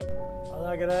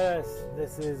Look at us.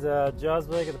 This is Jaws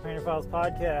Blake of the Painter Files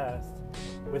podcast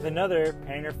with another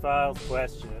Painter Files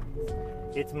questions.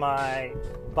 It's my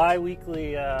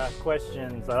bi-weekly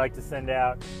questions I like to send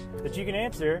out that you can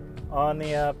answer on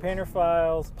the Painter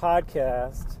Files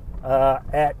podcast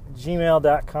at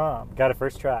gmail.com. Got it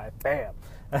first try. Bam.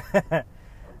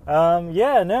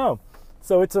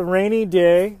 So it's a rainy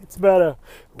day. It's about a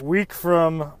week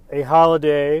from a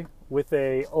holiday with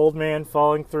a old man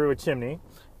falling through a chimney.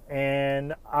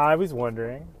 And I was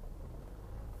wondering,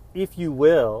 if you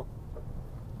will,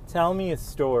 tell me a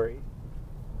story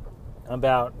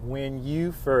about when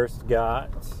you first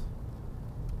got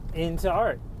into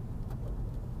art.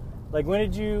 Like, when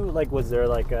did you, was there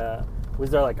a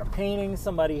painting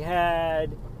somebody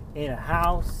had in a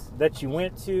house that you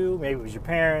went to? Maybe it was your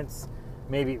parents,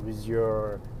 maybe it was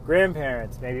your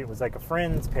grandparents, maybe it was like a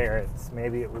friend's parents,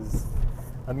 maybe it was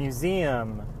a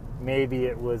museum, maybe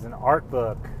it was an art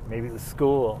book, maybe it was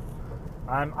school.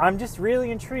 I'm just really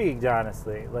intrigued,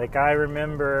 honestly. Like, I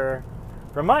remember,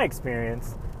 from my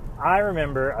experience, I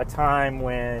remember a time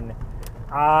when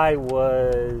I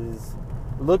was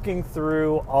looking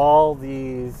through all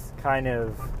these kind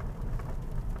of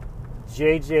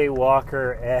J.J.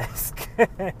 Walker-esque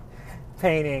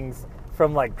paintings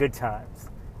from, Good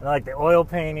Times. And, the oil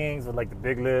paintings with, the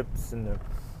big lips and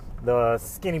the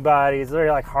skinny bodies.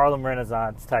 They're like Harlem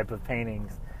Renaissance type of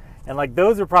paintings. And,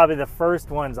 those are probably the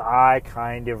first ones I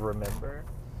kind of remember.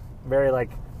 Very,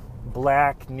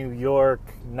 black New York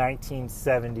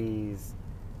 1970s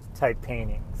type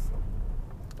paintings.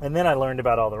 And then I learned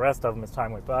about all the rest of them as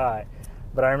time went by.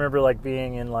 But I remember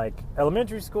being in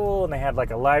elementary school, and they had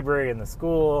a library in the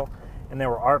school, and there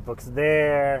were art books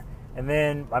there. And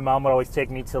then my mom would always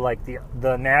take me to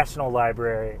the National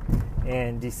Library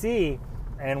in DC,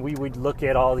 and we would look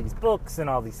at all these books and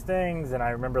all these things. And I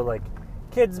remember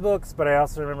kids books, but I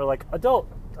also remember adult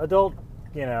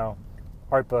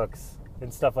art books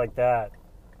and stuff like that.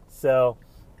 So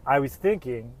I was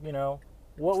thinking,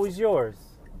 what was yours?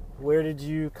 Where did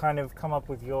you kind of come up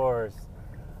with yours?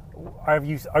 Are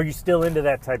you still into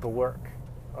that type of work?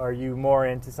 Are you more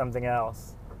into something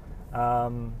else?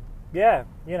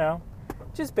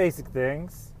 Just basic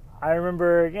things. I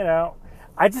remember,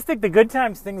 I just think the Good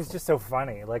Times thing was just so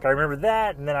funny. I remember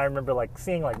that, and then I remember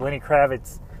seeing Lenny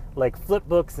Kravitz flip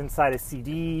books inside of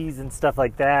CDs and stuff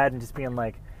like that, and just being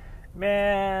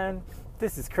man,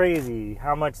 this is crazy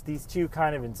how much these two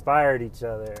kind of inspired each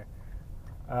other.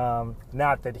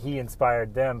 Not that he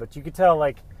inspired them, but you could tell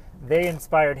they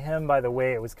inspired him by the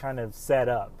way it was kind of set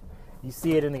up. You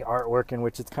see it in the artwork in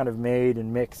which it's kind of made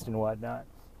and mixed and whatnot.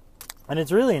 And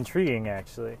it's really intriguing,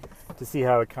 actually, to see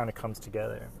how it kind of comes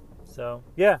together. So,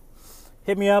 yeah.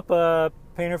 Hit me up,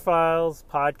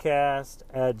 painterfilespodcast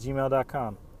at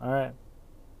gmail.com. All right.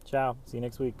 Ciao. See you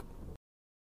next week.